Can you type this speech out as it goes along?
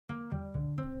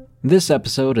This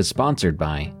episode is sponsored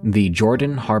by The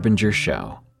Jordan Harbinger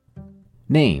Show.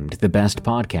 Named the best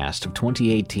podcast of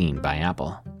 2018 by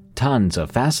Apple. Tons of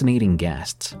fascinating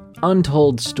guests.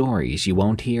 Untold stories you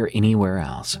won't hear anywhere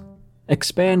else.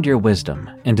 Expand your wisdom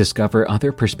and discover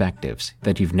other perspectives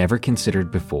that you've never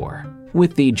considered before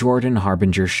with The Jordan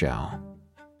Harbinger Show.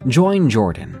 Join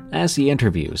Jordan as he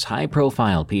interviews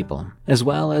high-profile people as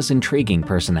well as intriguing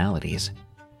personalities.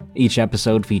 Each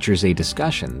episode features a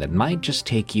discussion that might just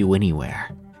take you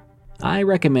anywhere. I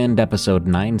recommend episode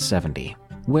 970,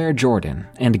 where Jordan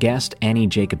and guest Annie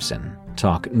Jacobson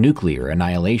talk nuclear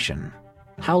annihilation.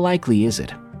 How likely is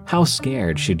it? How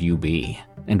scared should you be?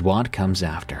 And what comes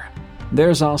after?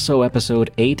 There's also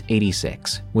episode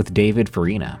 886 with David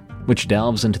Farina, which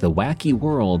delves into the wacky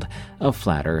world of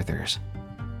flat earthers.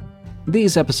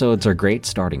 These episodes are great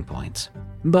starting points,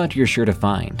 but you're sure to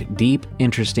find deep,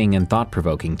 interesting, and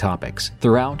thought-provoking topics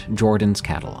throughout Jordan's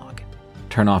catalog.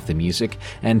 Turn off the music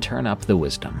and turn up the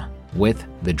wisdom with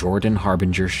The Jordan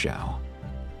Harbinger Show.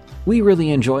 We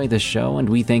really enjoy this show and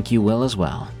we think you will as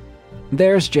well.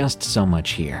 There's just so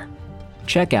much here.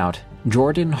 Check out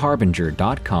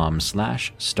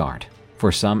jordanharbinger.com/start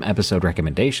for some episode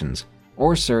recommendations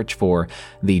or search for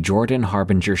The Jordan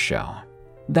Harbinger Show.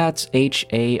 That's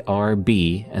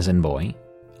HARB as in boy,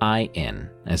 IN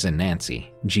as in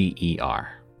Nancy, GER.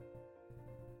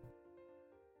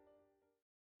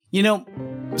 You know,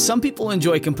 some people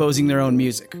enjoy composing their own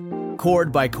music,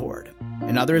 chord by chord,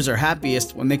 and others are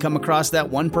happiest when they come across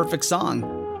that one perfect song.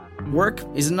 Work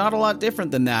is not a lot different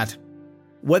than that.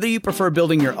 Whether you prefer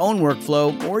building your own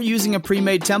workflow or using a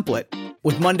pre-made template,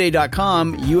 with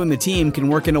Monday.com, you and the team can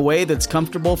work in a way that's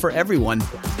comfortable for everyone.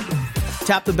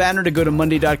 Tap the banner to go to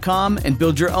Monday.com and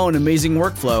build your own amazing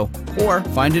workflow, or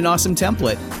find an awesome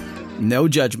template. No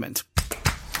judgment.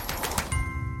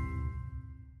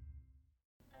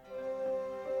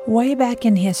 Way back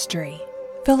in history,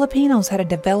 Filipinos had a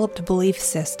developed belief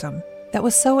system that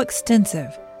was so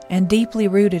extensive and deeply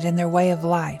rooted in their way of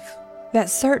life that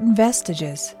certain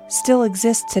vestiges still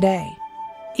exist today,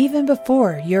 even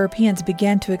before Europeans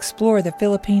began to explore the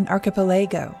Philippine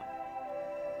archipelago.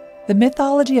 The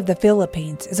mythology of the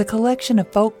Philippines is a collection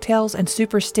of folk tales and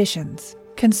superstitions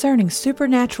concerning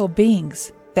supernatural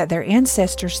beings that their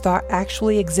ancestors thought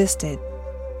actually existed.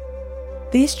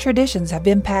 These traditions have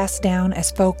been passed down as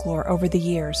folklore over the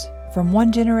years, from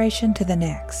one generation to the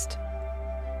next.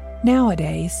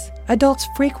 Nowadays, adults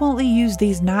frequently use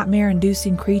these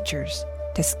nightmare-inducing creatures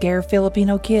to scare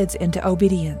Filipino kids into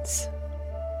obedience.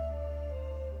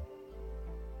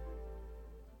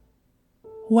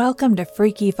 Welcome to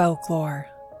Freaky Folklore,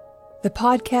 the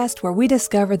podcast where we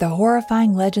discover the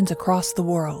horrifying legends across the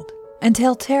world and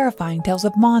tell terrifying tales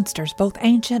of monsters both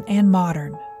ancient and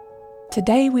modern.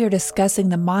 Today we are discussing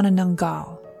the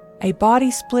Manananggal, a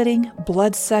body-splitting,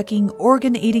 blood-sucking,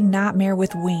 organ-eating nightmare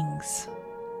with wings.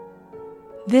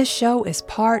 This show is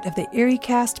part of the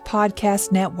EerieCast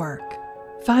podcast network.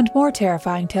 Find more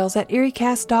terrifying tales at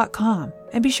EerieCast.com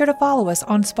and be sure to follow us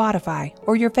on Spotify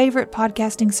or your favorite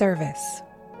podcasting service.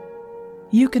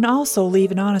 You can also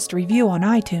leave an honest review on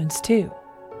iTunes too.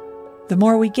 The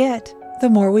more we get, the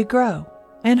more we grow,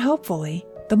 and hopefully,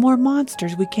 the more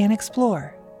monsters we can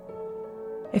explore.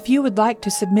 If you would like to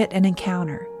submit an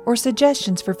encounter or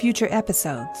suggestions for future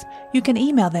episodes, you can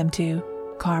email them to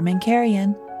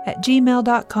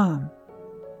carmancarrion@gmail.com.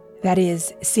 That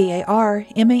is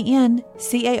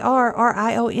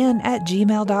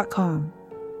carmancarrion@gmail.com.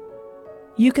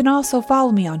 You can also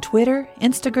follow me on Twitter,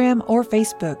 Instagram, or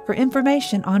Facebook for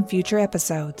information on future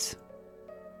episodes.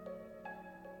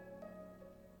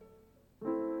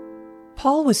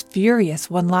 Paul was furious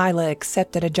when Lila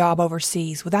accepted a job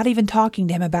overseas without even talking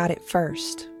to him about it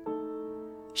first.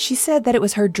 She said that it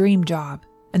was her dream job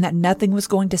and that nothing was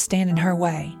going to stand in her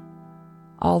way.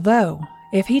 Although,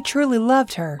 if he truly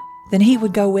loved her, then he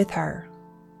would go with her.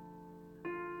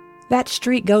 That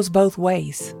street goes both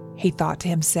ways, he thought to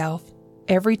himself,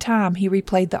 every time he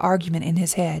replayed the argument in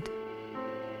his head.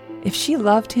 If she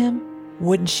loved him,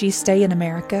 wouldn't she stay in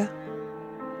America?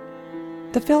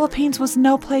 The Philippines was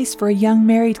no place for a young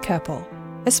married couple,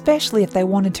 especially if they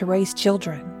wanted to raise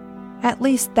children. At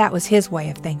least that was his way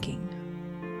of thinking.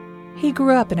 He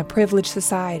grew up in a privileged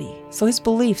society, so his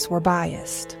beliefs were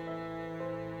biased.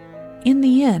 In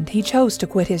the end, he chose to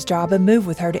quit his job and move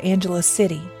with her to Angeles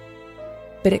City,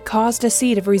 but it caused a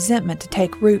seed of resentment to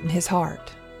take root in his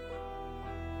heart.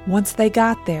 Once they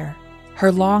got there,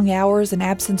 her long hours and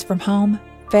absence from home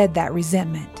fed that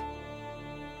resentment.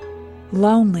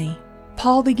 Lonely,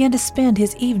 Paul began to spend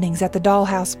his evenings at the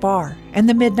Dollhouse Bar and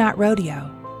the Midnight Rodeo.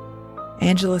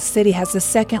 Angeles City has the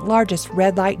second largest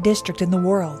red light district in the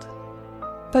world.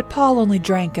 But Paul only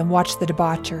drank and watched the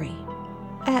debauchery,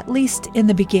 at least in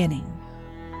the beginning.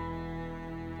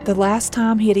 The last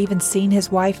time he had even seen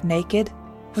his wife naked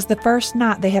was the first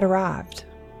night they had arrived,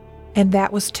 and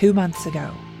that was 2 months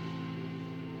ago.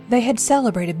 They had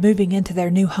celebrated moving into their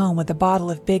new home with a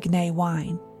bottle of Big Nay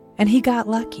wine, and he got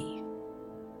lucky.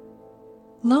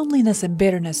 Loneliness and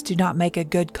bitterness do not make a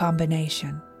good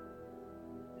combination.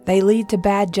 They lead to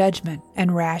bad judgment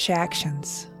and rash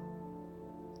actions.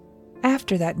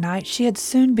 After that night, she had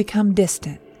soon become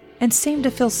distant and seemed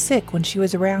to feel sick when she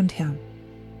was around him.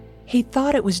 He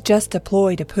thought it was just a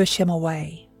ploy to push him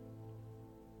away.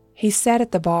 He sat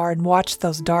at the bar and watched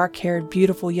those dark-haired,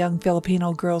 beautiful young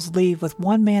Filipino girls leave with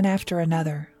one man after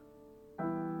another.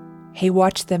 He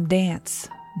watched them dance,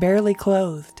 barely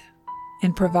clothed,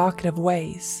 in provocative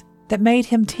ways that made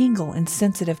him tingle in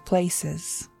sensitive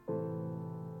places.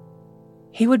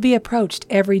 He would be approached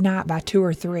every night by 2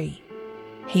 or 3.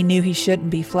 He knew he shouldn't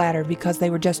be flattered because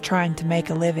they were just trying to make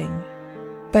a living.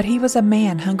 But he was a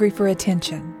man hungry for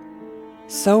attention.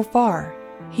 So far,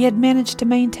 he had managed to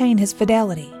maintain his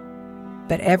fidelity,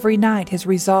 but every night his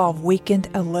resolve weakened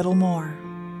a little more.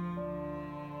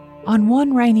 On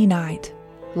one rainy night,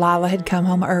 Lila had come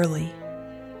home early.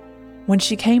 When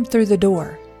she came through the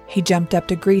door, he jumped up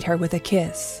to greet her with a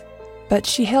kiss, but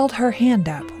she held her hand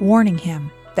up, warning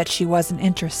him that she wasn't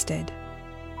interested.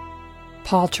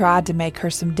 Paul tried to make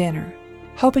her some dinner,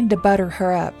 hoping to butter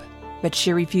her up, but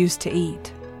she refused to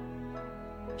eat.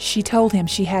 She told him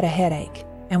she had a headache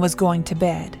and was going to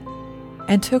bed,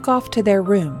 and took off to their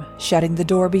room, shutting the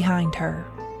door behind her.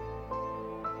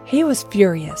 He was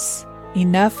furious.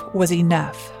 Enough was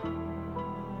enough.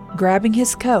 Grabbing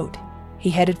his coat, he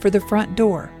headed for the front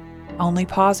door, only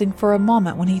pausing for a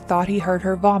moment when he thought he heard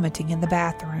her vomiting in the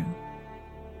bathroom.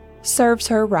 Serves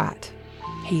her right,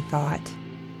 he thought.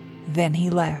 Then he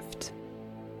left.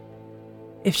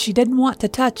 If she didn't want to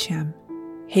touch him,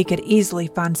 he could easily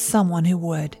find someone who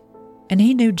would, and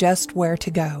he knew just where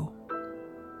to go.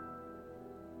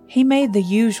 He made the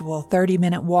usual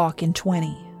 30-minute walk in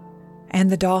 20, and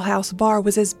the dollhouse bar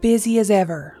was as busy as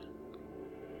ever.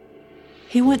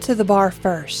 He went to the bar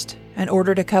first and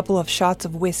ordered a couple of shots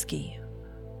of whiskey.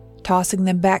 Tossing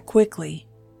them back quickly,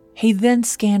 he then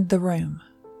scanned the room.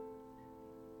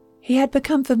 He had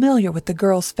become familiar with the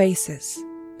girls' faces,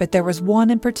 but there was one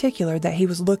in particular that he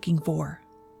was looking for.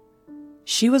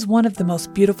 She was one of the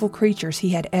most beautiful creatures he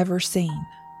had ever seen.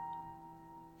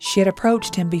 She had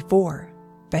approached him before,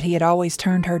 but he had always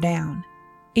turned her down,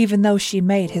 even though she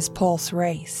made his pulse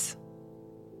race.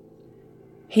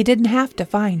 He didn't have to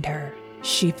find her.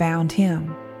 She found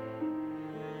him.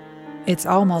 It's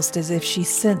almost as if she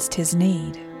sensed his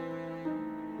need.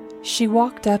 She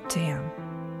walked up to him,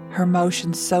 her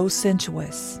motion so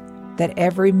sensuous that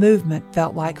every movement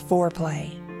felt like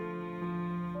foreplay.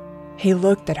 He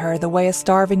looked at her the way a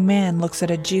starving man looks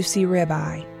at a juicy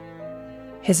ribeye,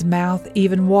 his mouth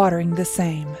even watering the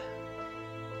same.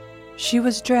 She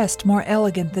was dressed more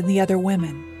elegant than the other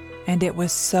women, and it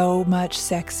was so much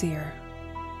sexier.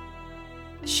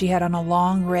 She had on a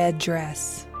long red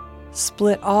dress,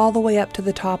 split all the way up to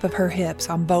the top of her hips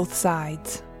on both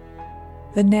sides.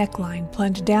 The neckline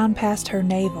plunged down past her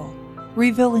navel,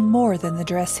 revealing more than the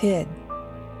dress hid.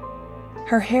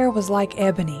 Her hair was like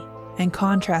ebony and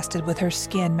contrasted with her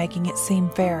skin, making it seem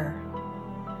fairer.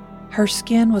 Her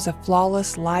skin was a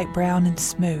flawless light brown and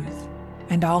smooth,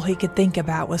 and all he could think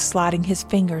about was sliding his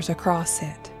fingers across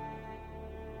it.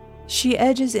 She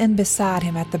edges in beside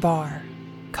him at the bar,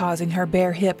 causing her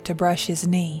bare hip to brush his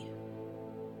knee.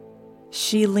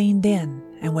 She leaned in,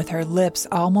 and with her lips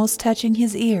almost touching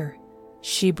his ear,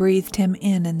 she breathed him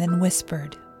in and then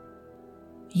whispered,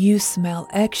 "You smell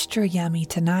extra yummy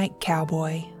tonight,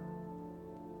 cowboy."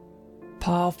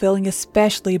 Paul, feeling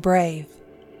especially brave,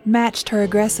 matched her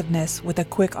aggressiveness with a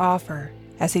quick offer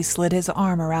as he slid his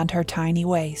arm around her tiny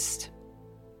waist.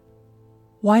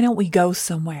 "Why don't we go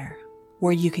somewhere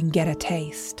where you can get a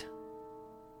taste?"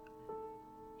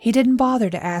 He didn't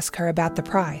bother to ask her about the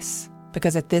price,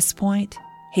 because at this point,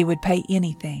 he would pay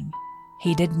anything.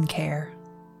 He didn't care.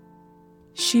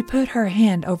 She put her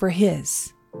hand over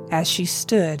his as she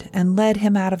stood and led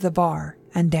him out of the bar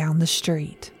and down the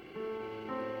street.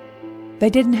 They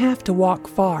didn't have to walk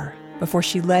far before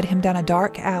she led him down a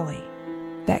dark alley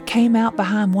that came out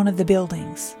behind one of the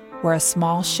buildings where a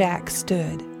small shack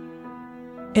stood.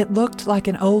 It looked like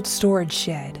an old storage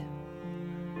shed.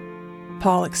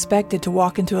 Paul expected to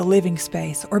walk into a living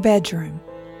space or bedroom,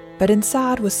 but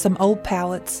inside was some old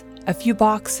pallets, a few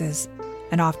boxes,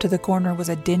 and off to the corner was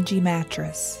a dingy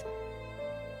mattress.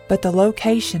 But the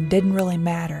location didn't really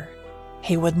matter.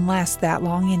 He wouldn't last that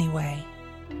long anyway.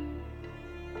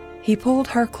 He pulled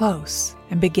her close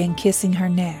and began kissing her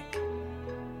neck,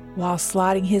 while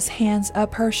sliding his hands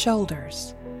up her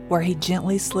shoulders, where he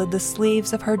gently slid the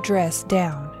sleeves of her dress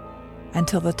down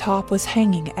until the top was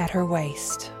hanging at her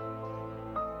waist.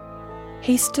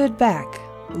 He stood back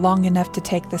long enough to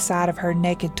take the side of her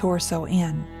naked torso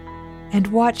in and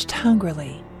watched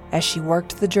hungrily as she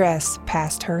worked the dress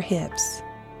past her hips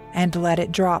and let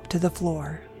it drop to the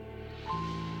floor.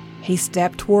 He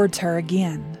stepped towards her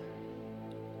again,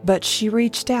 but she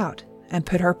reached out and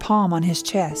put her palm on his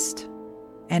chest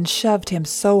and shoved him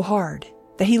so hard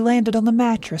that he landed on the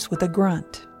mattress with a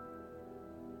grunt.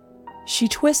 She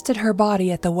twisted her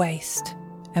body at the waist,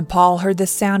 and Paul heard the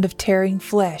sound of tearing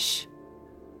flesh.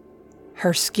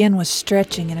 Her skin was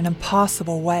stretching in an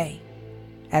impossible way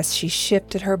as she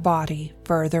shifted her body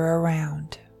further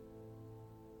around.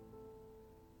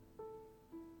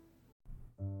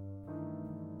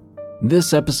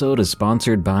 This episode is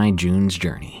sponsored by June's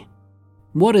Journey.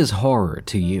 What is horror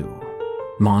to you?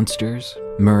 Monsters?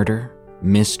 Murder?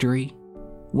 Mystery?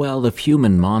 Well, if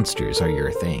human monsters are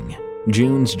your thing,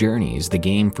 June's Journey is the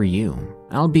game for you,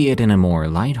 albeit in a more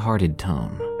lighthearted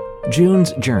tone.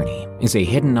 June's Journey is a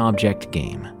hidden object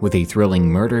game with a thrilling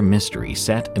murder mystery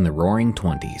set in the roaring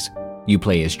 20s. You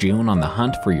play as June on the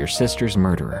hunt for your sister's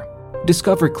murderer.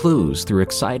 Discover clues through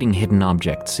exciting hidden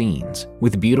object scenes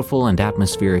with beautiful and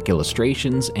atmospheric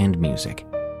illustrations and music.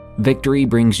 Victory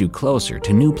brings you closer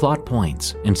to new plot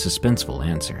points and suspenseful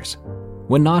answers.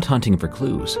 When not hunting for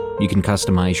clues, you can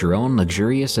customize your own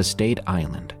luxurious estate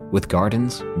island with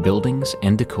gardens, buildings,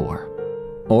 and decor.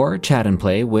 Or chat and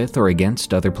play with or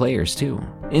against other players too,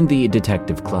 in the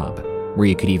Detective Club, where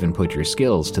you could even put your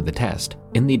skills to the test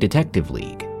in the Detective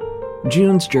League.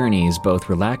 June's Journey is both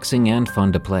relaxing and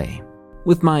fun to play.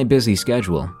 With my busy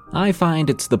schedule, I find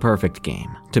it's the perfect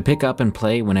game to pick up and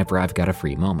play whenever I've got a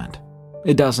free moment.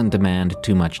 It doesn't demand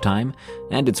too much time,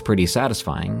 and it's pretty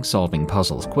satisfying solving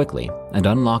puzzles quickly and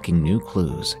unlocking new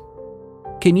clues.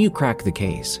 Can you crack the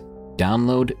case?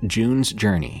 Download June's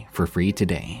Journey for free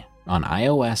today on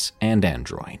iOS and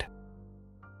Android.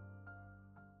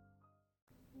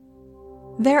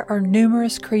 There are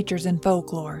numerous creatures in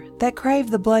folklore that crave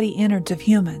the bloody innards of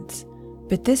humans,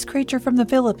 but this creature from the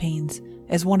Philippines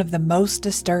is one of the most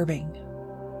disturbing.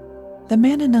 The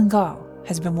Manananggal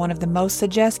has been one of the most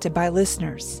suggested by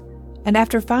listeners, and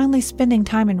after finally spending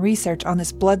time in research on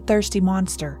this bloodthirsty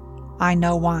monster, I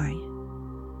know why.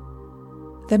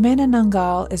 The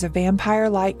Manananggal is a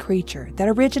vampire-like creature that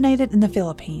originated in the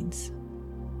Philippines.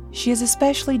 She is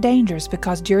especially dangerous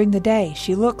because during the day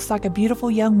she looks like a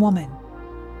beautiful young woman,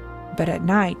 but at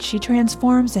night she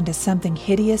transforms into something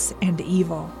hideous and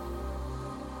evil.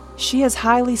 She is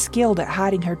highly skilled at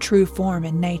hiding her true form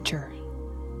in nature.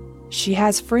 She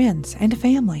has friends and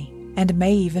family, and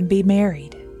may even be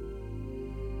married.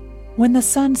 When the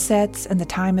sun sets and the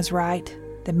time is right,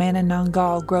 the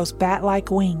Manananggal grows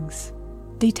bat-like wings,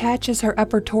 detaches her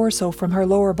upper torso from her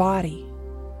lower body,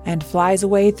 and flies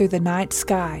away through the night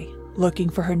sky, looking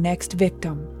for her next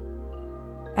victim.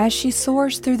 As she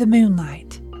soars through the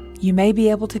moonlight, you may be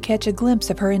able to catch a glimpse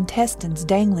of her intestines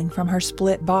dangling from her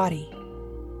split body.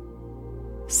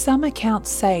 Some accounts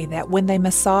say that when they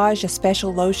massage a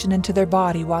special lotion into their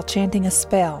body while chanting a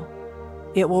spell,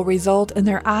 it will result in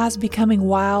their eyes becoming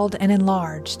wild and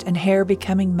enlarged and hair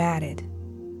becoming matted.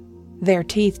 Their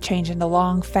teeth change into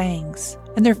long fangs,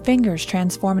 and their fingers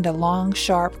transform into long,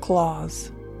 sharp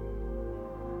claws.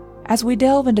 As we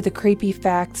delve into the creepy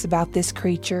facts about this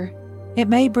creature, it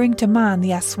may bring to mind the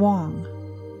aswang,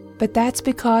 but that's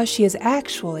because she is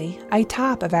actually a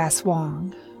type of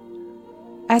aswang.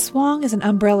 Aswang is an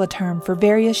umbrella term for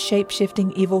various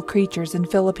shape-shifting evil creatures in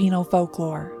Filipino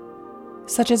folklore,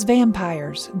 such as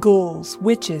vampires, ghouls,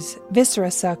 witches,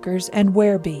 viscera suckers, and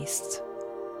werebeasts.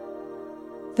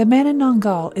 The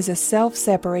Manananggal is a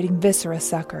self-separating viscera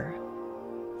sucker.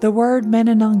 The word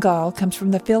Manananggal comes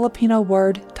from the Filipino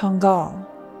word tanggal,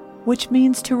 which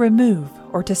means to remove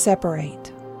or to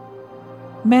separate.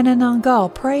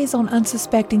 Manananggal preys on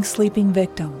unsuspecting sleeping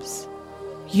victims,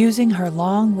 using her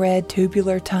long red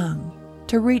tubular tongue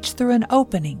to reach through an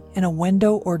opening in a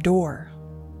window or door.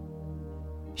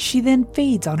 She then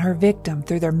feeds on her victim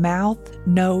through their mouth,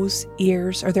 nose,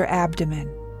 ears, or their abdomen.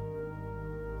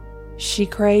 She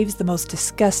craves the most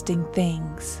disgusting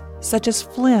things, such as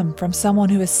phlegm from someone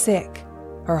who is sick,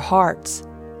 or hearts,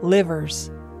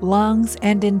 livers, lungs,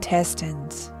 and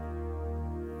intestines.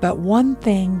 But one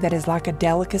thing that is like a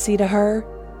delicacy to her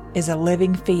is a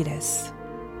living fetus.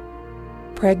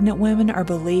 Pregnant women are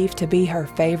believed to be her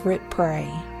favorite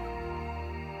prey.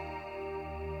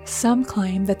 Some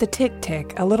claim that the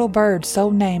tick-tick, a little bird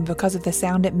so named because of the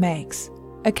sound it makes,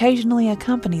 occasionally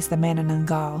accompanies the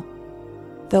Manananggal.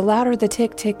 The louder the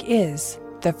tick-tick is,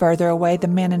 the further away the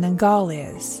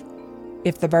Manananggal is.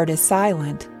 If the bird is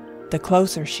silent, the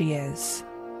closer she is.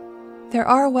 There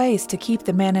are ways to keep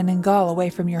the Manananggal away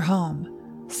from your home,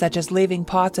 such as leaving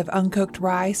pots of uncooked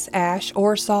rice, ash,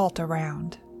 or salt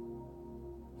around.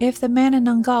 If the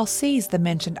Manananggal sees the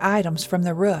mentioned items from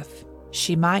the roof,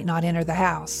 she might not enter the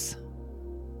house.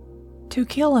 To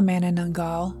kill a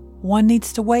Manananggal, one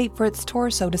needs to wait for its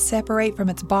torso to separate from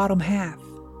its bottom half,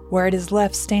 where it is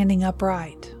left standing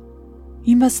upright.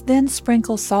 You must then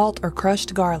sprinkle salt or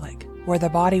crushed garlic where the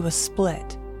body was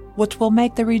split, which will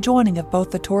make the rejoining of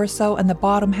both the torso and the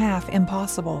bottom half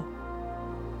impossible.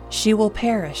 She will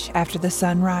perish after the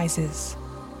sun rises.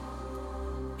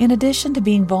 In addition to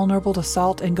being vulnerable to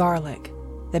salt and garlic,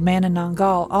 the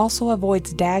Manananggal also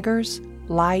avoids daggers,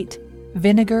 light,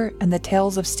 vinegar, and the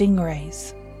tails of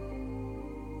stingrays.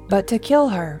 But to kill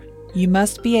her, you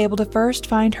must be able to first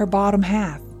find her bottom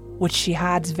half, which she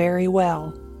hides very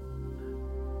well.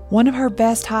 One of her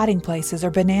best hiding places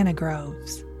are banana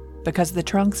groves, because the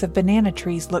trunks of banana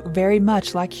trees look very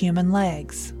much like human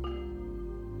legs.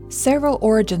 Several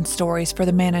origin stories for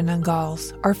the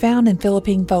Manananggals are found in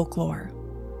Philippine folklore.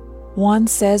 One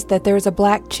says that there is a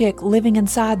black chick living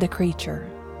inside the creature.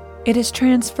 It is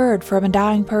transferred from a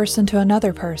dying person to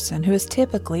another person who is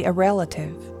typically a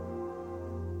relative.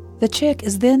 The chick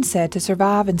is then said to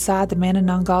survive inside the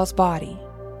Manananggal's body,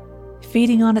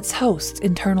 feeding on its host's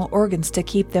internal organs to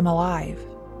keep them alive.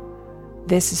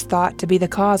 This is thought to be the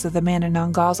cause of the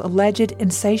Manananggal's alleged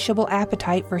insatiable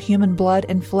appetite for human blood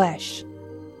and flesh,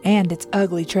 and its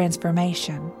ugly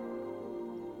transformation.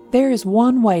 There is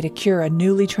one way to cure a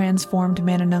newly transformed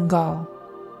Manananggal: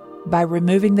 by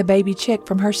removing the baby chick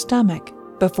from her stomach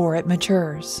before it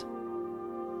matures.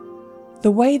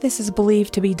 The way this is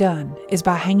believed to be done is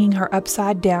by hanging her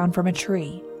upside down from a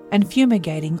tree and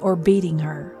fumigating or beating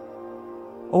her,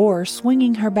 or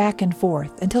swinging her back and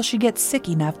forth until she gets sick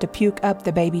enough to puke up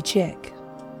the baby chick.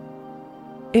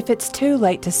 If it's too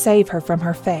late to save her from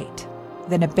her fate,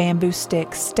 then a bamboo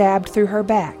stick stabbed through her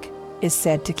back is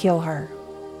said to kill her.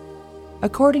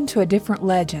 According to a different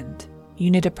legend, you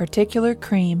need a particular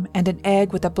cream and an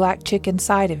egg with a black chick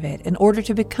inside of it in order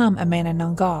to become a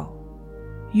Manananggal.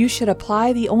 You should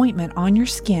apply the ointment on your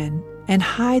skin and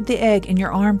hide the egg in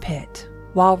your armpit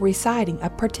while reciting a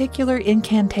particular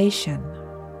incantation.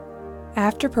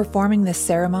 After performing this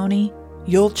ceremony,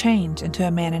 you'll change into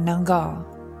a Manananggal.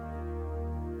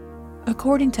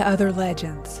 According to other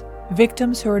legends,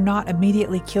 victims who are not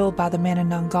immediately killed by the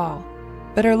Manananggal,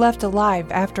 but are left alive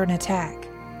after an attack,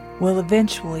 will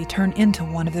eventually turn into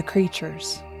one of the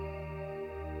creatures.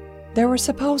 There were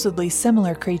supposedly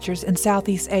similar creatures in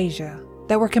Southeast Asia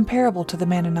that were comparable to the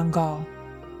Manananggal.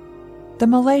 The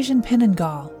Malaysian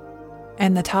Penanggal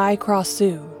and the Thai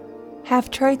Krasu have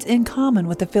traits in common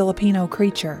with the Filipino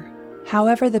creature.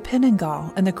 However, the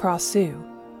Penanggal and the Krasu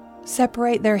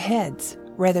separate their heads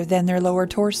rather than their lower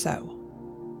torso.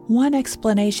 One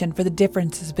explanation for the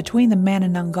differences between the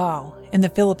Manananggal in the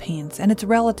Philippines and its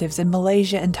relatives in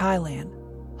Malaysia and Thailand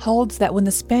holds that when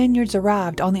the Spaniards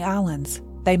arrived on the islands,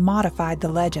 they modified the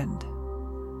legend.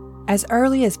 As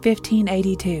early as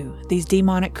 1582, these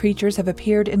demonic creatures have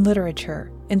appeared in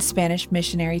literature in Spanish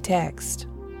missionary text.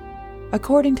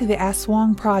 According to the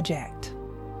Aswang Project,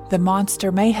 the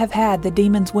monster may have had the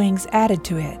demon's wings added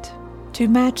to it to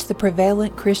match the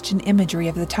prevalent Christian imagery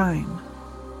of the time,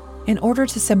 in order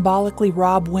to symbolically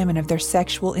rob women of their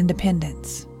sexual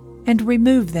independence and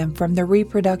remove them from their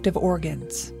reproductive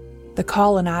organs. The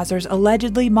colonizers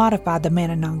allegedly modified the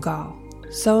Manananggal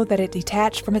so that it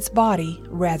detached from its body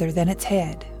rather than its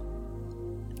head.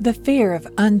 The fear of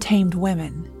untamed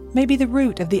women may be the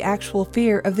root of the actual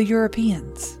fear of the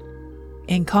Europeans.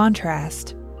 In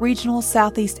contrast, regional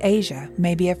Southeast Asia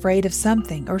may be afraid of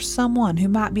something or someone who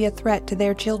might be a threat to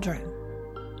their children.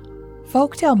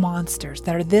 Folktale monsters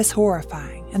that are this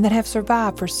horrifying and that have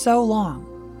survived for so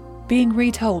long, being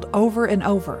retold over and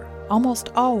over, almost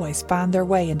always find their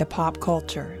way into pop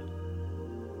culture.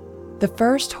 The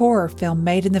first horror film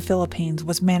made in the Philippines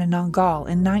was Manananggal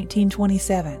in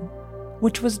 1927,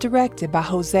 which was directed by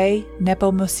Jose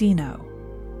Nepomuceno.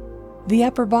 The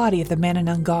upper body of the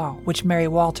Manananggal, which Mary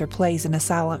Walter plays in a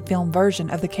silent film version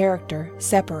of the character,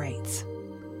 separates.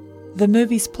 The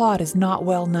movie's plot is not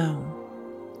well known.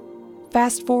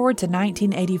 Fast forward to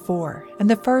 1984, and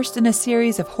the first in a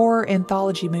series of horror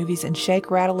anthology movies in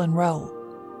Shake, Rattle, and Roll.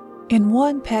 In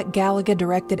one Pet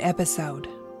Gallagher-directed episode,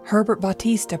 Herbert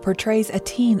Bautista portrays a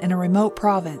teen in a remote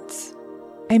province.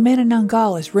 A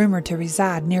Manananggal is rumored to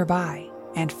reside nearby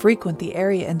and frequent the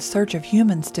area in search of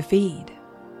humans to feed.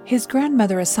 His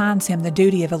grandmother assigns him the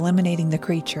duty of eliminating the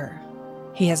creature.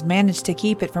 He has managed to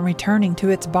keep it from returning to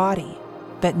its body,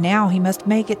 but now he must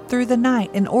make it through the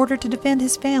night in order to defend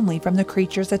his family from the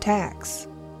creature's attacks.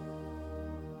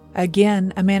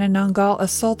 Again, a Manananggal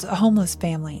assaults a homeless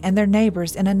family and their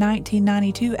neighbors in a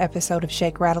 1992 episode of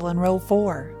Shake, Rattle, and Roll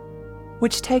 4,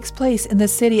 which takes place in the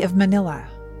city of Manila.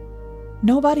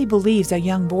 Nobody believes a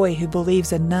young boy who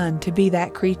believes a nun to be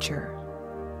that creature.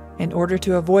 In order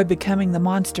to avoid becoming the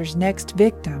monster's next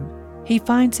victim, he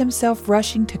finds himself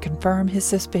rushing to confirm his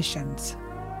suspicions.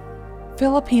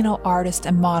 Filipino artist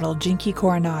and model Jinky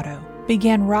Coronado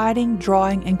began writing,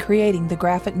 drawing, and creating the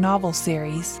graphic novel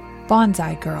series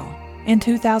Bonsai Girl in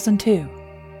 2002.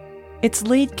 Its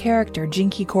lead character,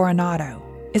 Jinky Coronado,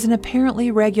 is an apparently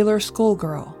regular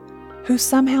schoolgirl who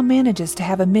somehow manages to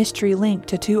have a mystery link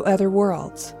to two other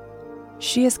worlds.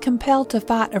 She is compelled to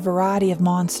fight a variety of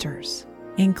monsters,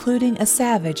 including a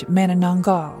savage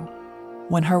Manananggal,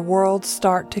 when her worlds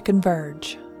start to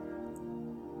converge.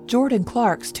 Jordan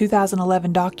Clark's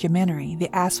 2011 documentary, The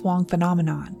Aswang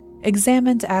Phenomenon,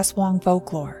 examines Aswang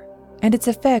folklore and its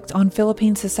effect on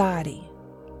Philippine society.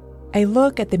 A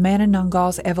look at the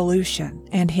Manananggal's evolution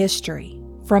and history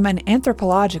from an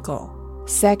anthropological,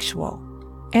 sexual,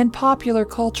 and popular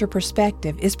culture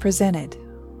perspective is presented.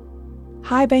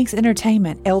 Highbanks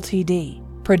Entertainment Ltd.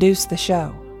 produced the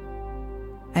show.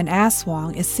 An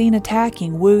aswang is seen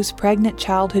attacking Wu's pregnant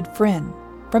childhood friend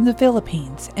from the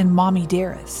Philippines in Mommy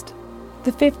Dearest,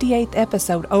 the 58th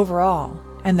episode overall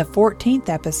and the 14th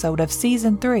episode of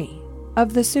Season 3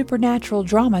 of the supernatural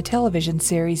drama television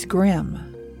series Grimm,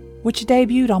 which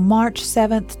debuted on March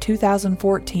 7,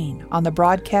 2014 on the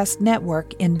broadcast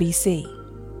network NBC.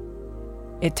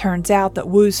 It turns out that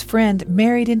Wu's friend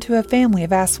married into a family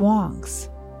of aswangs,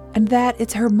 and that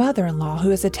it's her mother-in-law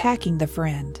who is attacking the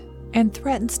friend and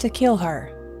threatens to kill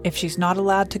her if she's not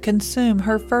allowed to consume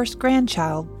her first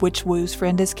grandchild, which Wu's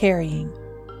friend is carrying.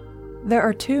 There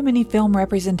are too many film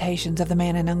representations of the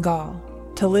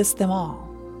Manananggal to list them all,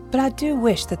 but I do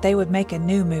wish that they would make a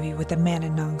new movie with the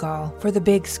Manananggal for the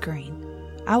big screen.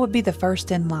 I would be the first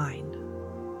in line.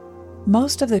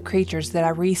 Most of the creatures that I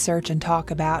research and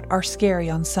talk about are scary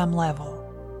on some level.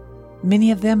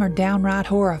 Many of them are downright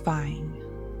horrifying,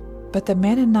 but the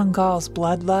Manananggal's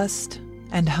bloodlust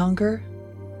and hunger,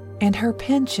 and her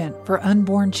penchant for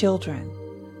unborn children,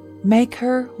 make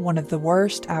her one of the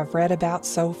worst I've read about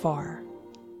so far.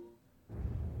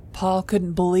 Paul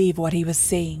couldn't believe what he was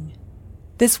seeing.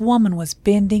 This woman was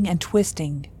bending and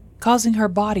twisting, causing her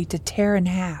body to tear in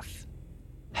half.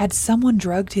 Had someone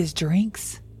drugged his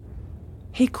drinks?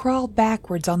 He crawled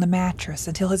backwards on the mattress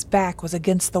until his back was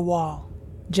against the wall,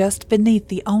 just beneath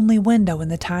the only window in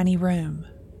the tiny room.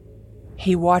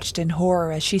 He watched in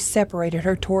horror as she separated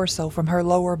her torso from her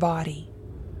lower body.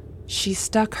 She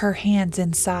stuck her hands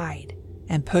inside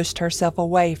and pushed herself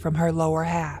away from her lower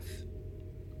half.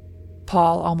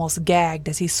 Paul almost gagged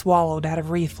as he swallowed out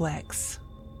of reflex.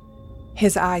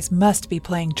 His eyes must be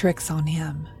playing tricks on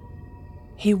him.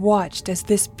 He watched as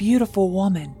this beautiful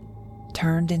woman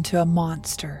turned into a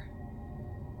monster.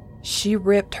 She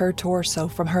ripped her torso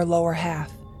from her lower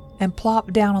half and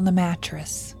plopped down on the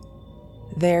mattress.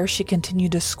 There she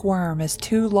continued to squirm as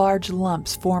two large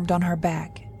lumps formed on her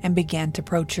back and began to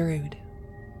protrude.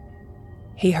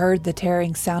 He heard the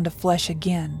tearing sound of flesh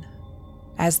again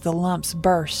as the lumps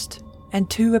burst and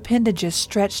two appendages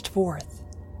stretched forth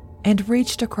and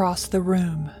reached across the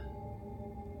room.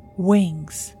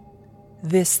 Wings.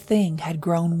 This thing had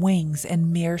grown wings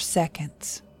in mere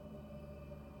seconds.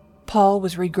 Paul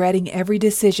was regretting every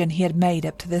decision he had made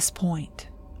up to this point.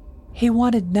 He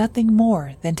wanted nothing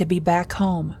more than to be back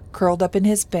home, curled up in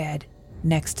his bed,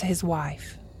 next to his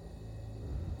wife.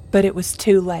 But it was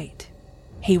too late.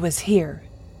 He was here,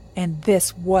 and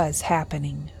this was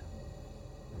happening.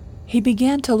 He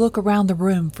began to look around the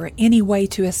room for any way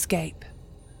to escape.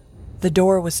 The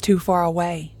door was too far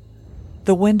away.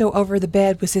 The window over the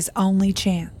bed was his only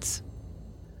chance.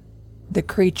 The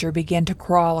creature began to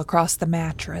crawl across the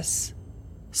mattress,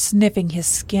 sniffing his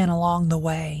skin along the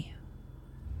way.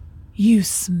 "You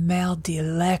smell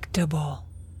delectable.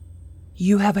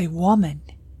 You have a woman,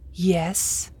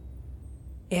 yes?"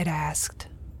 it asked.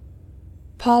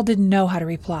 Paul didn't know how to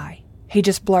reply. He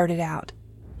just blurted out,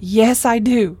 "Yes, I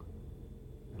do."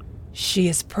 "She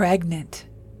is pregnant,"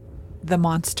 the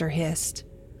monster hissed.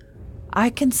 "I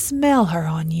can smell her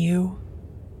on you."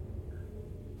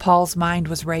 Paul's mind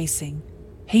was racing.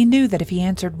 He knew that if he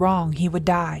answered wrong, he would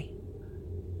die.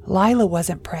 Lila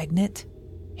wasn't pregnant.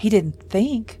 He didn't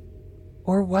think.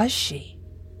 Or was she?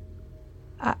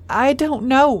 I don't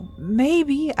know.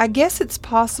 Maybe. I guess it's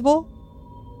possible."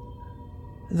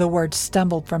 The words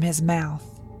stumbled from his mouth.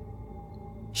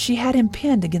 She had him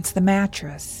pinned against the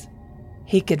mattress.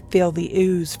 He could feel the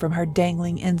ooze from her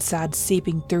dangling inside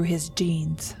seeping through his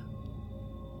jeans.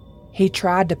 He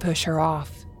tried to push her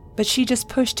off, but she just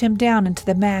pushed him down into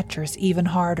the mattress even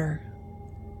harder.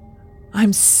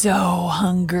 "I'm so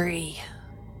hungry,"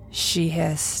 she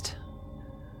hissed.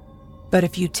 "But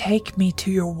if you take me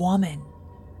to your woman,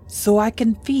 so I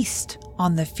can feast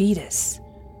on the fetus,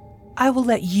 I will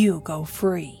let you go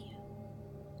free."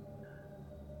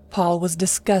 Paul was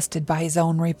disgusted by his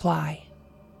own reply.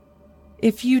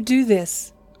 "If you do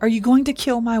this, are you going to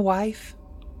kill my wife?"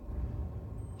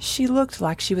 She looked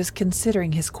like she was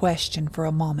considering his question for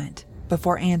a moment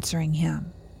before answering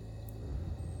him.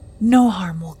 "No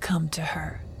harm will come to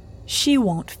her. She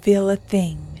won't feel a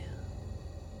thing."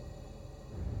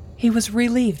 He was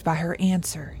relieved by her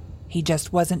answer. He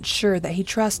just wasn't sure that he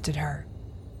trusted her.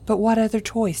 But what other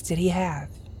choice did he have?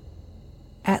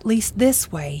 At least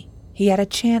this way, he had a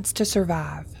chance to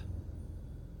survive.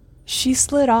 She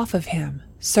slid off of him,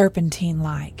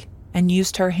 serpentine-like, and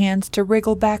used her hands to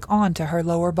wriggle back onto her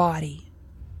lower body.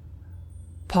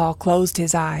 Paul closed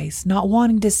his eyes, not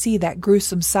wanting to see that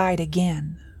gruesome sight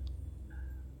again.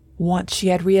 Once she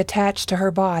had reattached to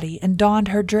her body and donned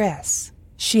her dress,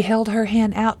 she held her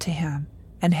hand out to him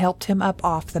and helped him up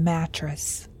off the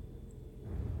mattress.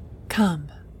 "Come,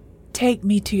 take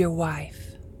me to your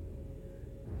wife."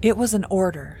 It was an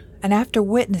order, and after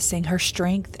witnessing her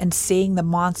strength and seeing the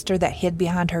monster that hid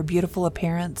behind her beautiful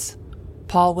appearance,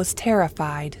 Paul was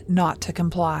terrified not to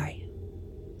comply.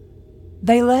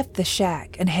 They left the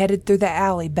shack and headed through the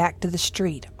alley back to the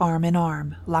street, arm in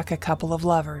arm, like a couple of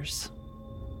lovers.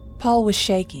 Paul was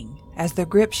shaking, as the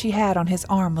grip she had on his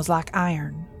arm was like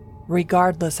iron,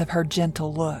 regardless of her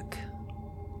gentle look.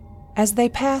 As they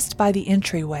passed by the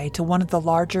entryway to one of the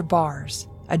larger bars,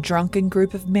 a drunken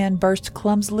group of men burst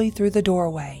clumsily through the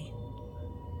doorway.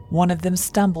 One of them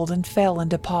stumbled and fell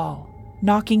into Paul,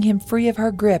 knocking him free of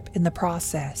her grip in the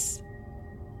process.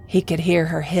 He could hear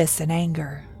her hiss in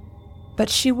anger, but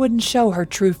she wouldn't show her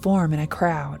true form in a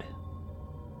crowd.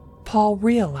 Paul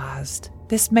realized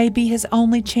this may be his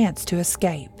only chance to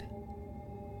escape.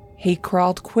 He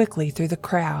crawled quickly through the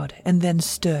crowd and then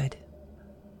stood.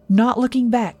 Not looking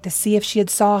back to see if she had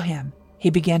saw him, he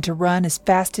began to run as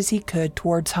fast as he could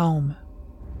towards home.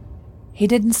 He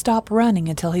didn't stop running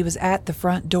until he was at the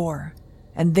front door,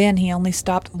 and then he only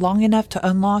stopped long enough to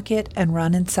unlock it and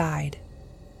run inside.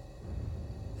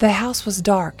 The house was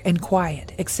dark and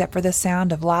quiet except for the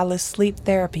sound of Lila's sleep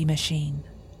therapy machine.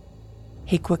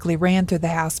 He quickly ran through the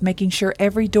house, making sure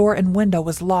every door and window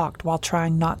was locked while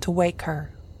trying not to wake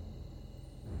her.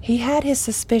 He had his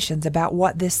suspicions about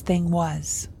what this thing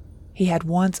was. He had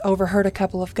once overheard a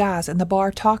couple of guys in the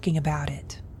bar talking about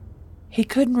it. He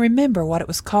couldn't remember what it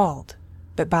was called,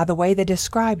 but by the way they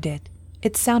described it,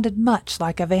 it sounded much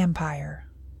like a vampire.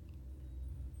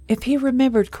 If he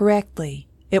remembered correctly,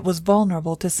 it was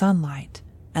vulnerable to sunlight,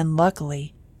 and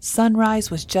luckily, sunrise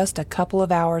was just a couple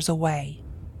of hours away.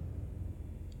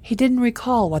 He didn't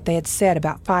recall what they had said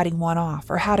about fighting one off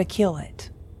or how to kill it,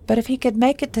 but if he could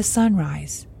make it to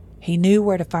sunrise, he knew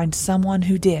where to find someone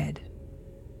who did.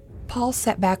 Paul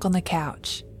sat back on the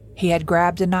couch. He had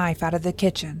grabbed a knife out of the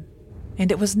kitchen,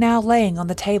 and it was now laying on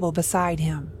the table beside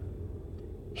him.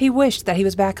 He wished that he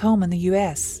was back home in the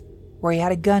U.S., where he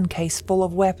had a gun case full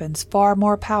of weapons far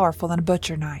more powerful than a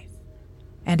butcher knife.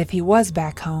 And if he was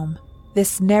back home,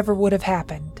 this never would have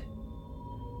happened.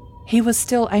 He was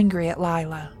still angry at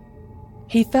Lila.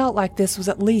 He felt like this was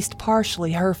at least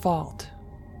partially her fault.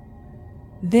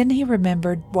 Then he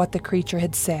remembered what the creature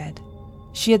had said.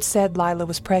 She had said Lila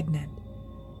was pregnant.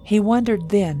 He wondered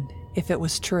then if it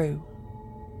was true.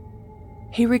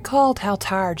 He recalled how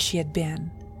tired she had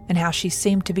been and how she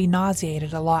seemed to be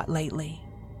nauseated a lot lately.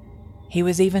 He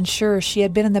was even sure she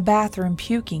had been in the bathroom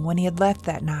puking when he had left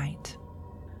that night.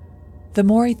 The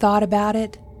more he thought about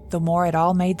it, the more it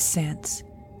all made sense,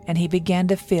 and he began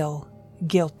to feel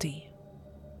guilty.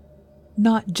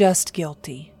 Not just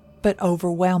guilty, but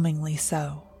overwhelmingly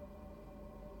so.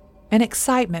 An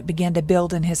excitement began to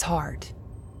build in his heart.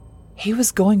 He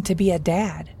was going to be a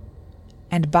dad,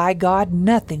 and by God,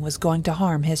 nothing was going to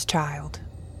harm his child.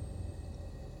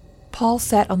 Paul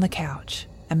sat on the couch,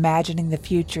 imagining the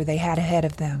future they had ahead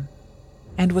of them,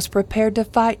 and was prepared to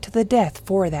fight to the death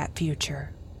for that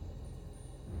future.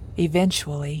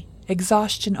 Eventually,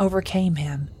 exhaustion overcame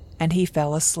him, and he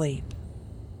fell asleep.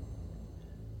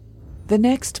 The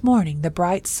next morning, the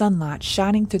bright sunlight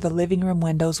shining through the living room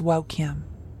windows woke him.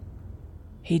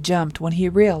 He jumped when he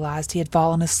realized he had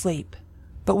fallen asleep,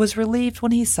 but was relieved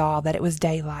when he saw that it was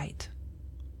daylight.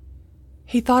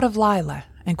 He thought of Lila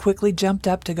and quickly jumped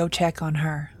up to go check on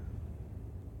her.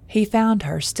 He found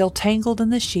her still tangled in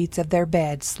the sheets of their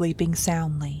bed, sleeping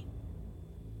soundly.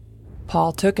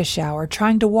 Paul took a shower,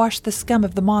 trying to wash the scum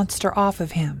of the monster off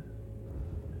of him.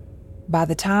 By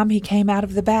the time he came out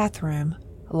of the bathroom,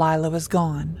 Lila was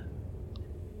gone.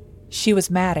 She was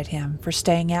mad at him for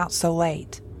staying out so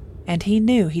late, and he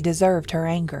knew he deserved her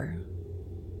anger.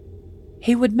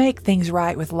 He would make things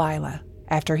right with Lila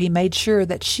after he made sure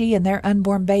that she and their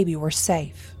unborn baby were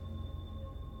safe.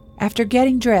 After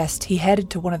getting dressed, he headed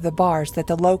to one of the bars that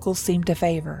the locals seemed to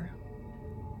favor.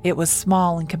 It was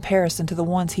small in comparison to the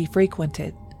ones he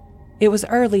frequented. It was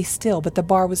early still, but the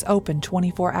bar was open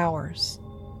 24 hours.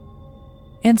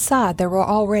 Inside, there were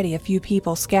already a few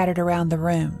people scattered around the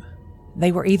room.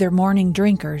 They were either morning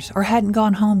drinkers or hadn't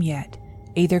gone home yet.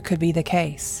 Either could be the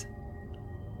case.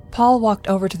 Paul walked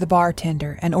over to the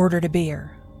bartender and ordered a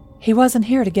beer. He wasn't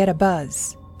here to get a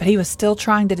buzz, but he was still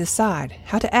trying to decide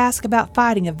how to ask about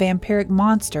fighting a vampiric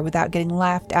monster without getting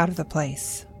laughed out of the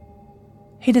place.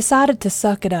 He decided to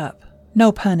suck it up,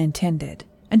 no pun intended,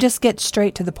 and just get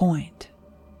straight to the point.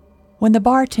 When the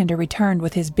bartender returned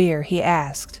with his beer, he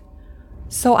asked,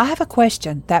 "So I have a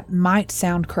question that might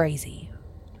sound crazy."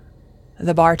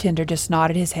 The bartender just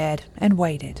nodded his head and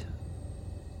waited.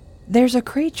 "There's a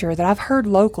creature that I've heard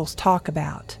locals talk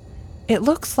about. It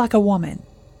looks like a woman,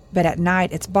 but at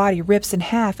night its body rips in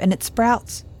half and it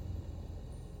sprouts."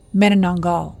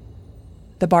 "Manananggal,"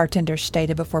 the bartender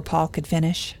stated before Paul could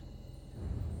finish.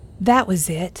 That was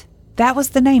it. That was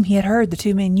the name he had heard the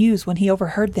two men use when he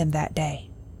overheard them that day.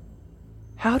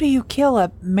 "How do you kill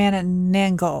a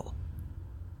Manananggal?"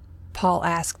 Paul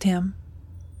asked him.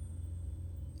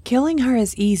 "Killing her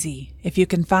is easy if you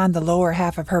can find the lower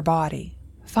half of her body.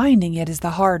 Finding it is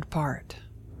the hard part."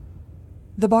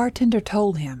 The bartender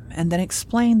told him and then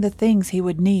explained the things he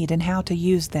would need and how to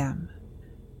use them.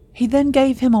 He then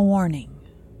gave him a warning.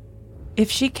 "If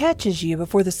she catches you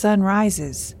before the sun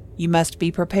rises, you must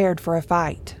be prepared for a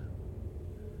fight."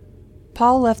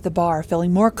 Paul left the bar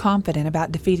feeling more confident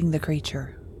about defeating the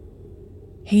creature.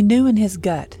 He knew in his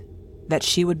gut that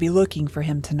she would be looking for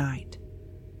him tonight.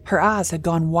 Her eyes had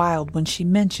gone wild when she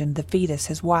mentioned the fetus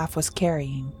his wife was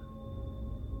carrying.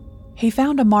 He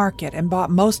found a market and bought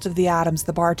most of the items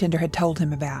the bartender had told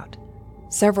him about.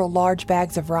 Several large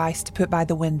bags of rice to put by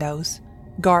the windows,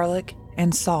 garlic,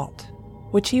 and salt,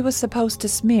 which he was supposed to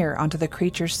smear onto the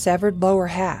creature's severed lower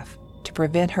half to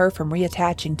prevent her from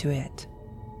reattaching to it.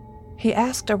 He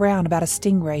asked around about a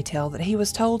stingray tail that he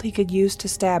was told he could use to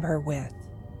stab her with,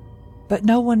 but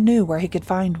no one knew where he could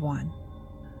find one.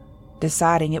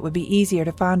 Deciding it would be easier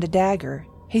to find a dagger,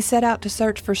 he set out to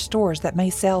search for stores that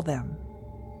may sell them.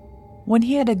 When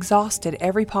he had exhausted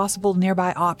every possible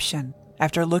nearby option,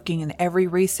 after looking in every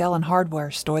resale and hardware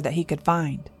store that he could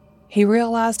find, he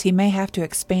realized he may have to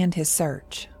expand his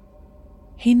search.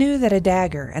 He knew that a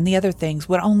dagger and the other things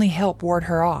would only help ward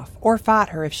her off or fight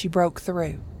her if she broke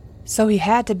through, so he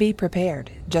had to be prepared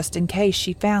just in case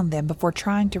she found them before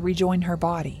trying to rejoin her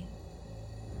body.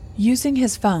 Using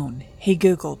his phone, he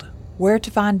Googled where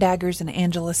to find daggers in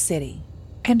Angeles City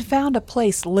and found a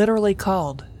place literally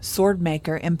called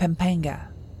Swordmaker in Pampanga,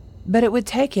 but it would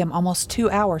take him almost 2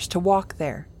 hours to walk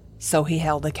there, so he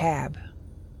hailed a cab.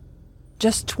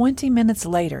 Just 20 minutes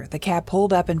later, the cab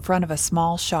pulled up in front of a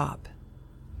small shop.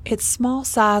 Its small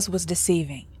size was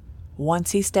deceiving.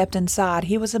 Once he stepped inside,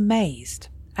 he was amazed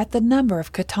at the number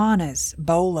of katanas,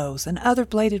 bolos, and other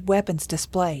bladed weapons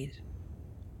displayed.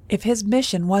 If his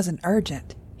mission wasn't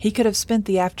urgent, he could have spent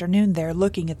the afternoon there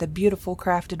looking at the beautiful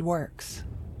crafted works.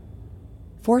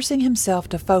 Forcing himself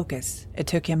to focus, it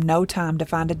took him no time to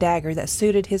find a dagger that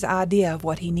suited his idea of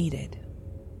what he needed.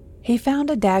 He found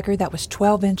a dagger that was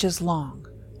 12 inches long,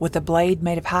 with a blade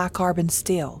made of high-carbon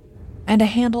steel, and a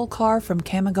handle carved from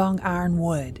Camagong iron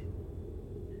wood.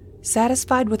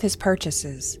 Satisfied with his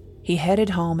purchases, he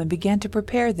headed home and began to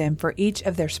prepare them for each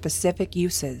of their specific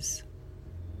uses.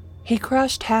 He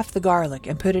crushed half the garlic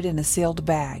and put it in a sealed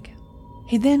bag.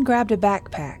 He then grabbed a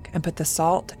backpack and put the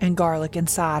salt and garlic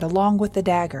inside along with the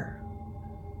dagger.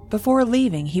 Before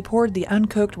leaving, he poured the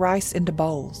uncooked rice into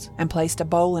bowls and placed a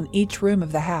bowl in each room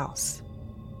of the house.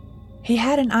 He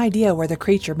had an idea where the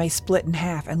creature may split in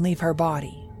half and leave her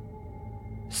body.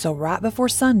 So right before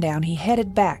sundown, he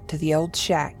headed back to the old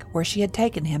shack where she had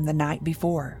taken him the night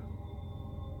before.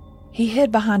 He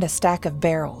hid behind a stack of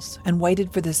barrels and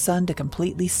waited for the sun to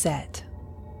completely set.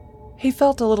 He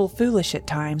felt a little foolish at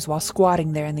times while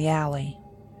squatting there in the alley.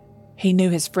 He knew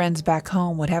his friends back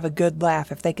home would have a good laugh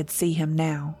if they could see him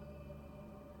now.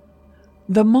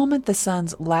 The moment the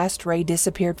sun's last ray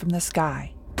disappeared from the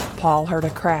sky, Paul heard a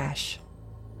crash,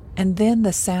 and then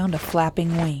the sound of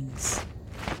flapping wings.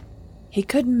 He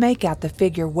couldn't make out the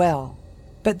figure well,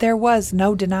 but there was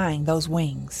no denying those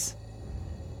wings.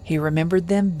 He remembered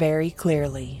them very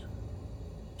clearly.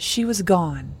 She was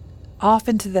gone, off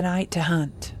into the night to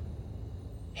hunt.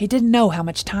 He didn't know how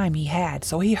much time he had,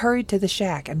 so he hurried to the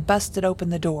shack and busted open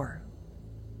the door.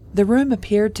 The room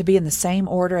appeared to be in the same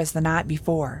order as the night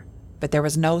before, but there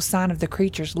was no sign of the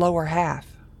creature's lower half.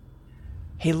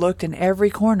 He looked in every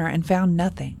corner and found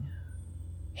nothing.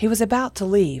 He was about to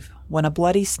leave when a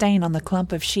bloody stain on the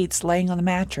clump of sheets laying on the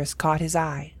mattress caught his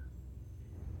eye.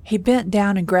 He bent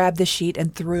down and grabbed the sheet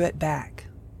and threw it back.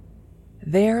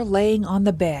 There, laying on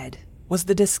the bed, was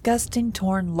the disgusting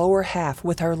torn lower half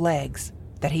with her legs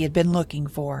that he had been looking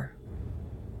for.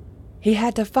 He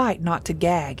had to fight not to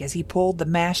gag as he pulled the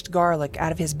mashed garlic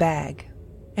out of his bag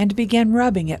and began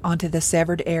rubbing it onto the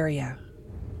severed area.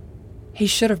 He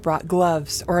should have brought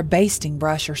gloves or a basting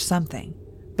brush or something,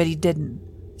 but he didn't,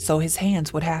 so his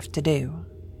hands would have to do.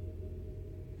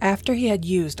 After he had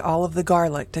used all of the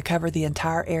garlic to cover the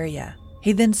entire area,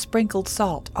 he then sprinkled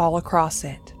salt all across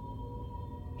it.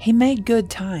 He made good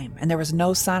time, and there was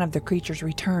no sign of the creature's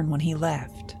return when he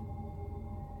left.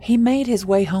 He made his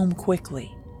way home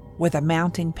quickly, with a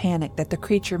mounting panic that the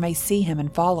creature may see him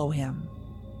and follow him.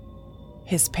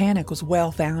 His panic was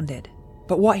well-founded,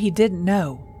 but what he didn't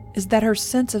know is that her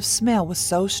sense of smell was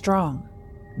so strong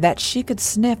that she could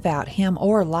sniff out him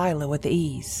or Lila with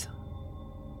ease.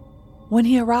 When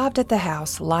he arrived at the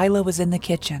house, Lila was in the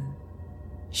kitchen.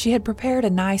 She had prepared a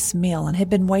nice meal and had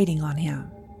been waiting on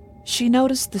him. She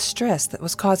noticed the stress that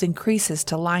was causing creases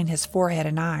to line his forehead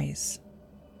and eyes.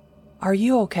 "Are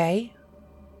you okay?"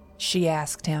 she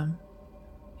asked him.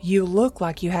 "You look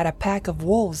like you had a pack of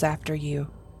wolves after you."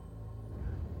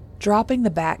 Dropping the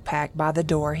backpack by the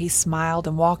door, he smiled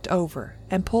and walked over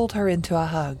and pulled her into a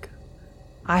hug.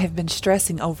 "I have been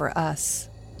stressing over us.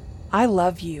 I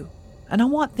love you, and I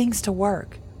want things to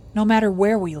work, no matter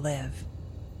where we live.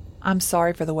 I'm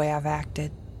sorry for the way I've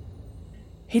acted."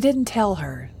 He didn't tell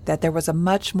her that there was a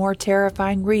much more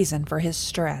terrifying reason for his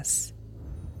stress.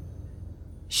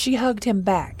 She hugged him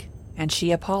back, and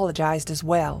she apologized as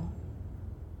well.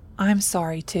 "I'm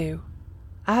sorry, too.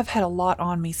 I've had a lot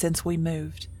on me since we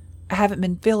moved. I haven't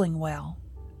been feeling well.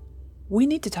 We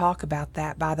need to talk about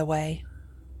that, by the way."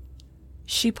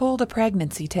 She pulled a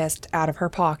pregnancy test out of her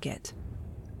pocket.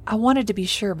 "I wanted to be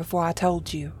sure before I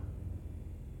told you."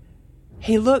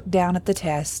 He looked down at the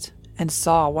test and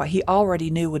saw what he already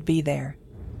knew would be there,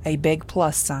 a big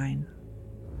plus sign.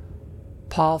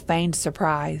 Paul feigned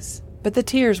surprise, but the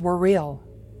tears were real.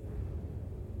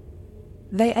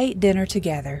 They ate dinner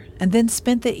together and then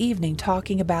spent the evening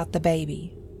talking about the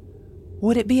baby.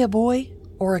 Would it be a boy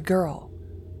or a girl?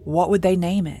 What would they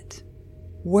name it?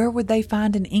 Where would they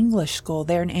find an English school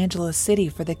there in Angeles City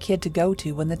for the kid to go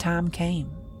to when the time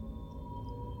came?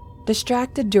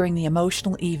 Distracted during the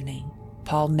emotional evening,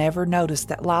 Paul never noticed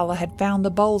that Lila had found the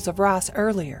bowls of rice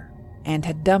earlier and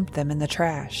had dumped them in the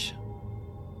trash.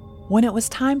 When it was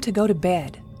time to go to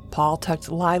bed, Paul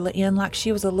tucked Lila in like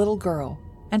she was a little girl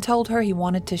and told her he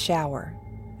wanted to shower,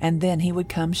 and then he would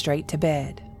come straight to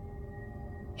bed.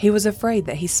 He was afraid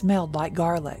that he smelled like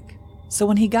garlic, so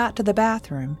when he got to the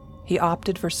bathroom, he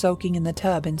opted for soaking in the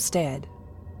tub instead.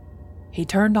 He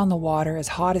turned on the water as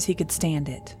hot as he could stand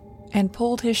it, and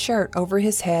pulled his shirt over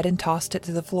his head and tossed it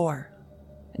to the floor.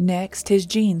 Next, his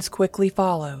jeans quickly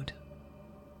followed.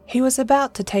 He was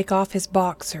about to take off his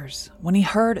boxers when he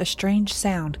heard a strange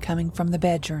sound coming from the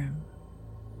bedroom.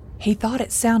 He thought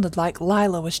it sounded like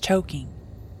Lila was choking,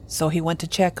 so he went to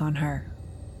check on her.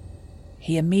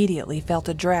 He immediately felt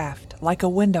a draft like a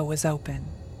window was open.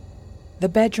 The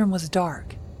bedroom was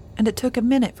dark, and it took a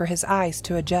minute for his eyes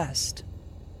to adjust.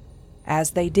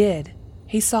 As they did,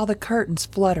 he saw the curtains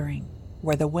fluttering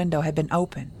where the window had been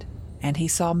opened, and he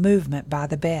saw movement by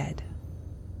the bed.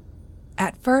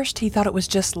 At first he thought it was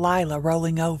just Lila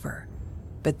rolling over,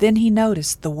 but then he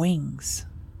noticed the wings.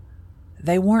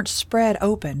 They weren't spread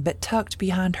open but tucked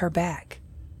behind her back.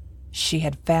 She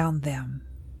had found them.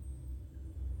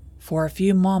 For a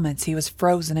few moments he was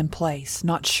frozen in place,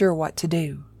 not sure what to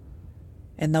do.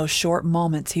 In those short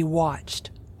moments he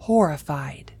watched,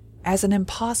 horrified, as an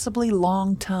impossibly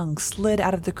long tongue slid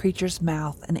out of the creature's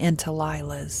mouth and into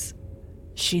Lila's.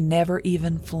 She never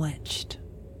even flinched.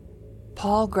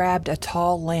 Paul grabbed a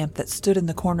tall lamp that stood in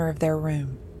the corner of their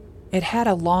room. It had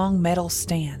a long metal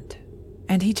stand,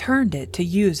 and he turned it to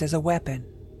use as a weapon.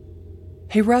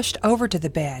 He rushed over to the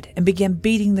bed and began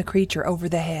beating the creature over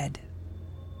the head.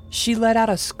 She let out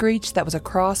a screech that was a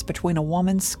cross between a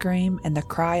woman's scream and the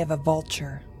cry of a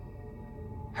vulture.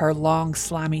 Her long,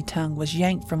 slimy tongue was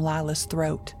yanked from Lila's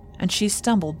throat, and she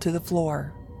stumbled to the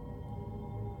floor.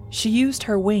 She used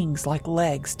her wings like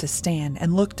legs to stand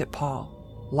and looked at Paul,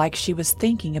 like she was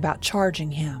thinking about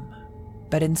charging him.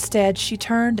 But instead she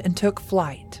turned and took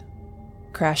flight,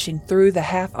 crashing through the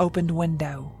half-opened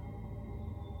window.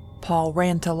 Paul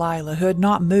ran to Lila, who had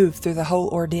not moved through the whole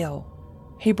ordeal.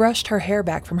 He brushed her hair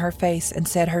back from her face and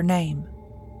said her name.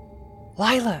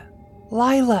 "Lila!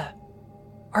 Lila!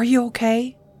 Are you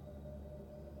okay?"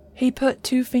 He put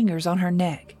 2 fingers on her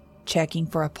neck, checking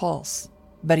for a pulse,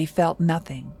 but he felt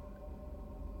nothing.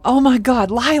 "Oh my God,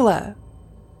 Lila!"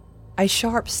 A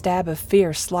sharp stab of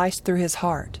fear sliced through his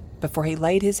heart before he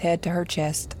laid his head to her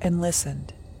chest and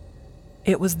listened.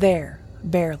 It was there,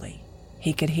 barely.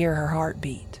 He could hear her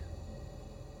heartbeat.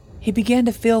 He began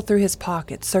to feel through his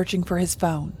pocket, searching for his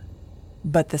phone,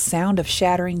 but the sound of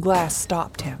shattering glass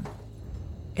stopped him.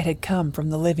 It had come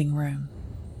from the living room.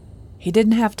 He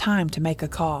didn't have time to make a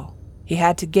call. He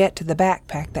had to get to the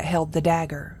backpack that held the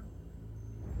dagger.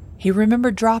 He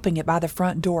remembered dropping it by the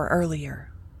front door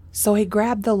earlier, so he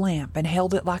grabbed the lamp and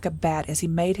held it like a bat as he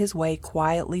made his way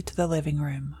quietly to the living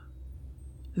room.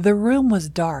 The room was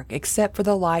dark except for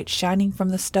the light shining from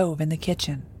the stove in the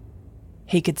kitchen.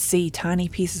 He could see tiny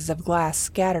pieces of glass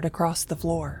scattered across the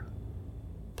floor.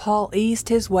 Paul eased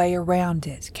his way around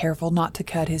it, careful not to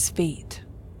cut his feet,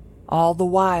 all the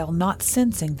while not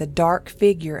sensing the dark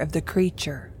figure of the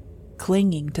creature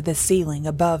clinging to the ceiling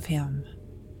above him.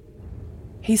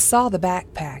 He saw the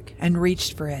backpack and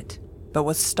reached for it, but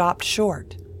was stopped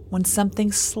short when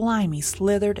something slimy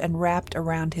slithered and wrapped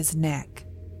around his neck.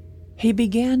 He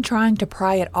began trying to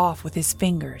pry it off with his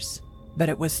fingers, but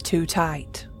it was too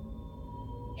tight.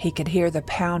 He could hear the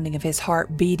pounding of his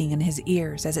heart beating in his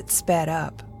ears as it sped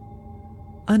up.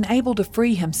 Unable to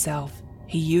free himself,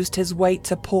 he used his weight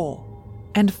to pull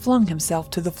and flung himself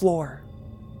to the floor.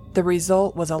 The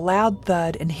result was a loud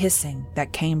thud and hissing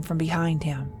that came from behind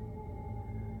him.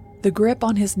 The grip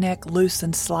on his neck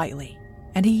loosened slightly,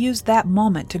 and he used that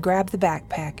moment to grab the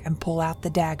backpack and pull out the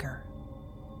dagger.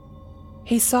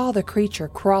 He saw the creature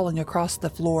crawling across the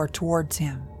floor towards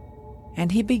him,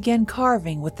 and he began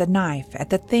carving with the knife at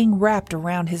the thing wrapped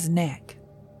around his neck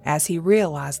as he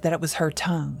realized that it was her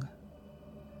tongue.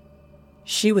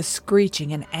 She was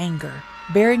screeching in anger,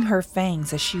 baring her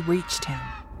fangs as she reached him.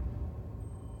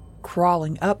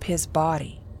 Crawling up his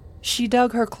body, she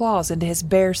dug her claws into his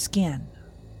bare skin.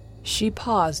 She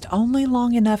paused only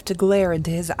long enough to glare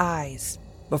into his eyes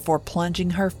before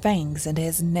plunging her fangs into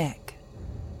his neck.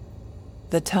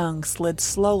 The tongue slid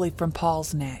slowly from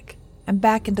Paul's neck and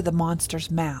back into the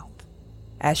monster's mouth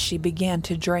as she began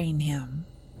to drain him.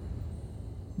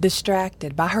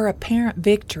 Distracted by her apparent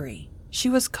victory, she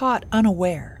was caught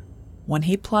unaware when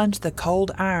he plunged the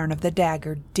cold iron of the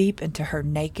dagger deep into her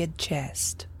naked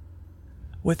chest.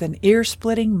 With an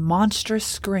ear-splitting, monstrous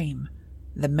scream,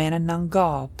 the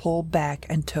Manananggal pulled back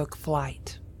and took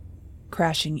flight,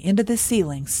 crashing into the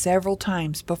ceiling several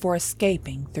times before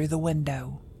escaping through the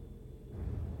window.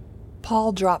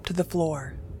 Paul dropped to the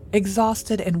floor,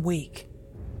 exhausted and weak,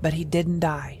 but he didn't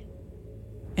die.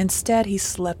 Instead, he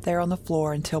slept there on the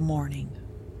floor until morning.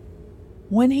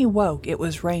 When he woke, it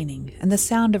was raining, and the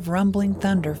sound of rumbling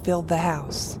thunder filled the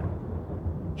house.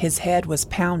 His head was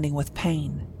pounding with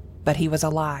pain, but he was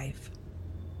alive.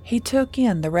 He took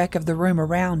in the wreck of the room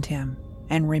around him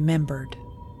and remembered.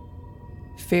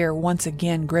 Fear once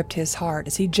again gripped his heart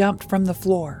as he jumped from the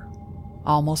floor,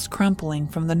 almost crumpling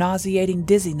from the nauseating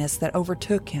dizziness that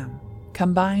overtook him,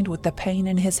 combined with the pain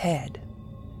in his head.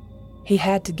 He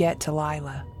had to get to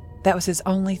Lila. That was his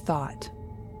only thought.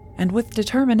 And with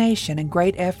determination and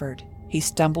great effort, he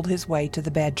stumbled his way to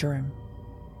the bedroom.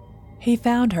 He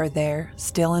found her there,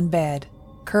 still in bed,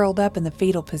 curled up in the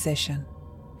fetal position.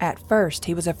 At first,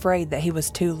 he was afraid that he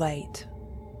was too late.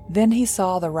 Then he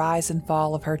saw the rise and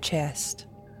fall of her chest.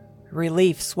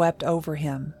 Relief swept over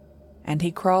him, and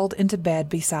he crawled into bed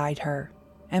beside her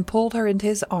and pulled her into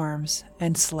his arms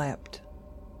and slept.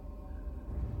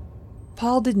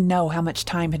 Paul didn't know how much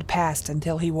time had passed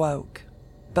until he woke,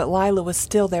 but Lila was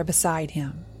still there beside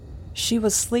him. She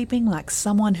was sleeping like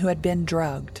someone who had been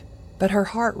drugged, but her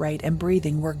heart rate and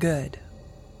breathing were good.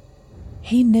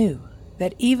 He knew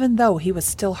that even though he was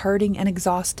still hurting and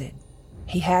exhausted,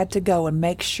 he had to go and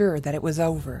make sure that it was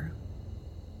over.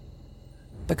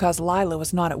 Because Lila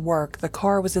was not at work, the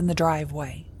car was in the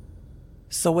driveway.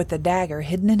 So with the dagger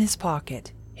hidden in his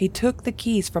pocket, he took the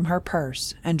keys from her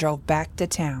purse and drove back to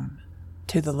town,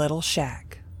 to the little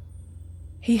shack.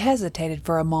 He hesitated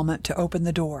for a moment to open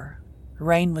the door.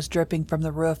 Rain was dripping from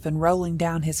the roof and rolling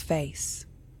down his face.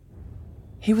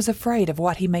 He was afraid of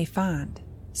what he may find,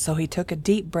 so he took a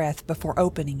deep breath before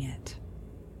opening it.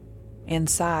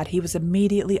 Inside, he was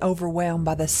immediately overwhelmed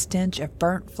by the stench of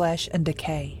burnt flesh and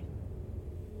decay.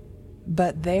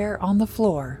 But there on the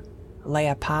floor lay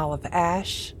a pile of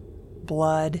ash,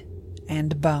 blood,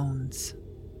 and bones.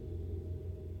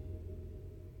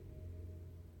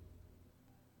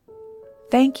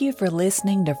 Thank you for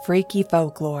listening to Freaky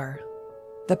Folklore,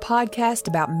 the podcast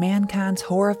about mankind's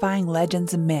horrifying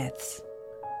legends and myths.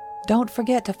 Don't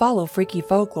forget to follow Freaky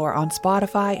Folklore on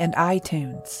Spotify and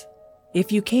iTunes.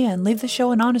 If you can, leave the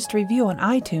show an honest review on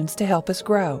iTunes to help us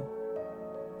grow.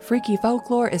 Freaky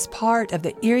Folklore is part of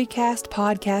the EerieCast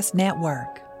Podcast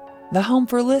Network, the home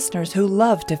for listeners who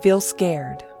love to feel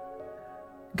scared.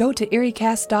 Go to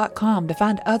EerieCast.com to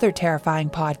find other terrifying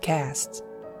podcasts,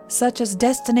 such as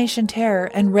Destination Terror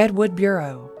and Redwood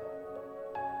Bureau.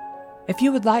 If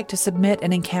you would like to submit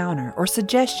an encounter or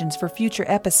suggestions for future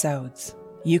episodes,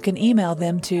 you can email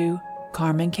them to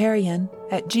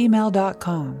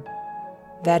carmancarrion@gmail.com.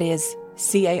 That is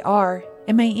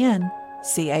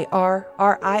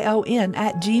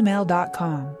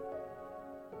carmancarrion@gmail.com.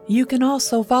 You can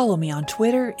also follow me on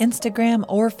Twitter, Instagram,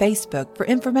 or Facebook for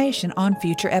information on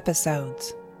future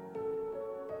episodes.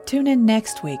 Tune in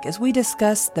next week as we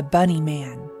discuss the Bunny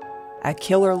Man, a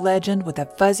killer legend with a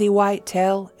fuzzy white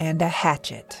tail and a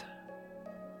hatchet.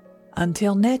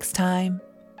 Until next time,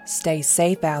 stay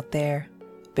safe out there,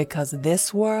 because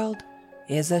this world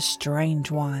is a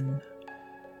strange one.